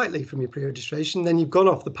deviate slightly from your pre-registration, then you've gone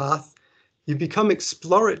off the path, you've become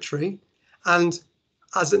exploratory, and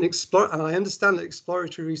as an explorer, and I understand that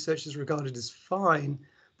exploratory research is regarded as fine,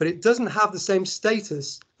 but it doesn't have the same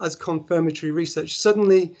status as confirmatory research.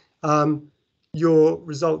 Suddenly, your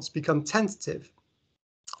results become tentative.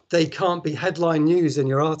 They can't be headline news in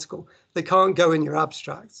your article. They can't go in your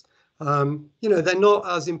abstracts. They're not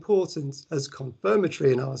as important as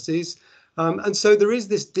confirmatory analyses. And so there is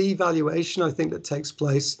this devaluation, I think, that takes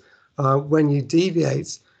place when you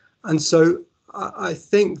deviate. And so I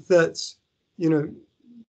think that,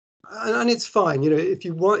 and it's fine. You know, if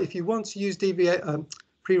you want to use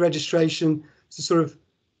pre-registration to sort of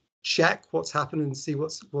check what's happened and see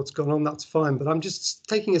what's gone on, that's fine. But I'm just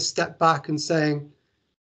taking a step back and saying,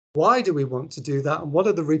 why do we want to do that, and what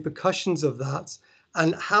are the repercussions of that,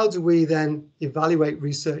 and how do we then evaluate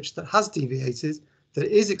research that has deviated, that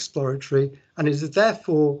is exploratory, and is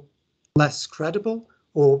therefore less credible,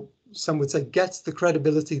 or some would say gets the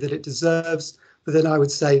credibility that it deserves, but then I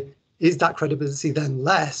would say, is that credibility then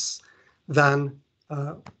less than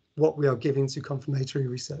what we are giving to confirmatory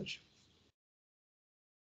research?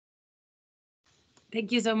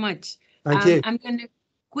 Thank you so much. Thank you. I'm going to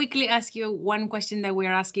quickly ask you one question that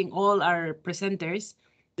we're asking all our presenters.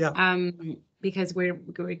 Yeah. Because we're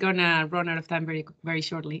gonna run out of time very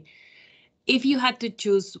shortly. If you had to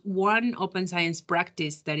choose one open science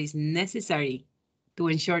practice that is necessary to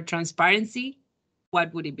ensure transparency,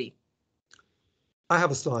 what would it be? I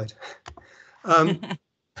have a slide. Yeah,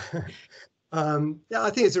 I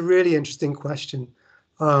think it's a really interesting question.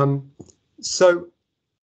 So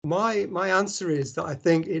my answer is that I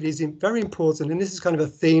think it is very important, and this is kind of a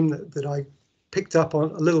theme that I picked up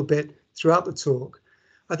on a little bit throughout the talk.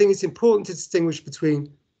 I think it's important to distinguish between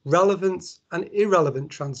relevant and irrelevant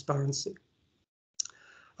transparency.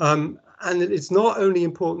 And it's not only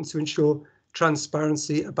important to ensure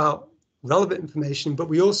transparency about relevant information, but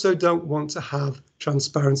we also don't want to have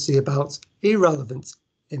transparency about irrelevant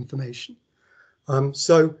information.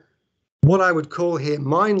 So what I would call here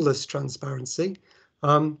mindless transparency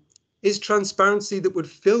is transparency that would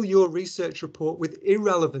fill your research report with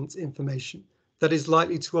irrelevant information that is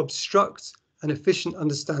likely to obstruct an efficient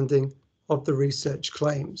understanding of the research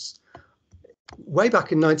claims. Way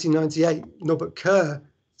back in 1998, Norbert Kerr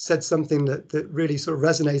said something that really sort of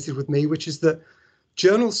resonated with me, which is that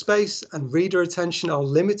journal space and reader attention are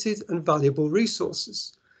limited and valuable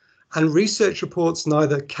resources, and research reports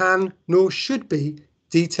neither can nor should be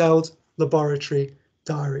detailed laboratory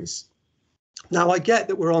diaries. Now, I get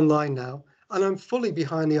that we're online now, and I'm fully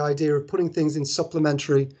behind the idea of putting things in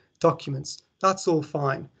supplementary documents. That's all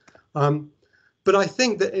fine. But I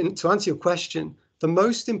think that to answer your question, the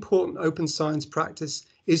most important open science practice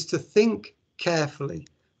is to think carefully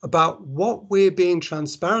about what we're being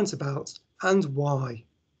transparent about and why,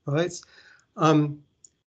 right?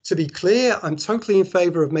 To be clear, I'm totally in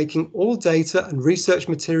favor of making all data and research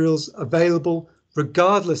materials available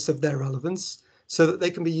regardless of their relevance so that they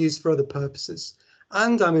can be used for other purposes.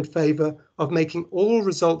 And I'm in favor of making all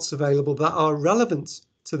results available that are relevant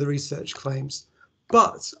to the research claims.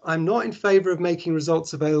 But I'm not in favor of making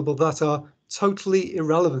results available that are totally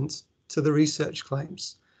irrelevant to the research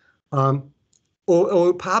claims.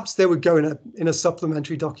 Or perhaps they would go in a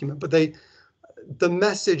supplementary document, but the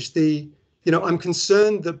message, I'm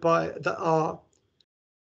concerned that our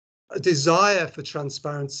desire for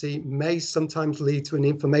transparency may sometimes lead to an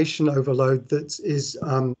information overload that is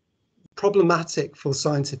problematic for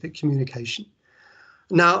scientific communication.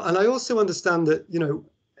 Now, and I also understand that,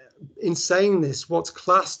 in saying this, what's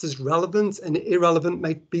classed as relevant and irrelevant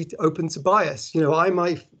may be open to bias. I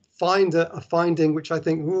might find a finding which I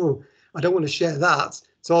think, oh, I don't want to share that,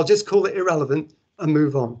 so I'll just call it irrelevant and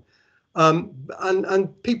move on.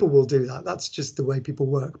 And people will do that. That's just the way people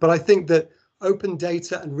work. But I think that open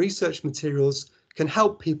data and research materials can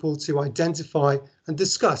help people to identify and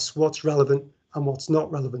discuss what's relevant and what's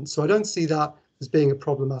not relevant. So I don't see that as being a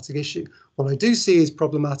problematic issue. What I do see as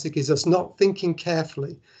problematic is us not thinking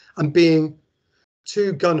carefully and being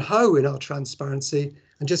too gung-ho in our transparency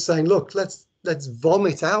and just saying, look, let's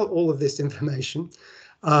vomit out all of this information.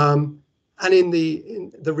 And in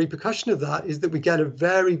the repercussion of that is that we get a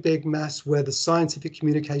very big mess where the scientific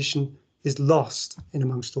communication is lost in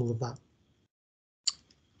amongst all of that.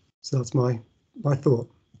 So that's my thought.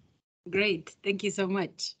 Great, thank you so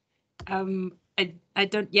much. I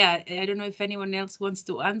don't know if anyone else wants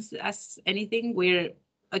to ask anything. We're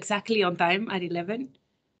exactly on time at 11.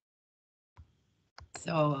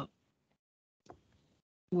 So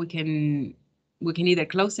we can either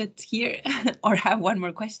close it here or have one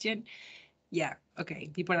more question. Yeah, okay,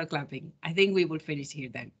 people are clapping. I think we will finish here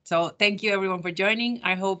then. So thank you everyone for joining.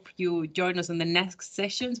 I hope you join us on the next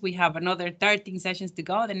sessions. We have another 13 sessions to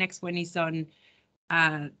go. The next one is on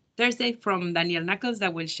Thursday from Daniel Knuckles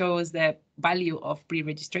that will show us the value of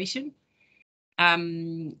pre-registration.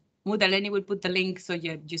 Mudaleni will put the link so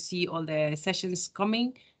you see all the sessions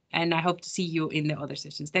coming, and I hope to see you in the other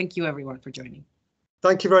sessions. Thank you everyone for joining.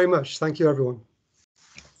 Thank you very much. Thank you everyone.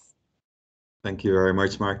 Thanks. Thank you very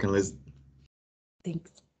much, Mark and Liz.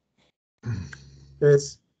 Thanks.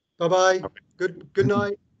 Yes. Bye-bye. Good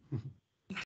night.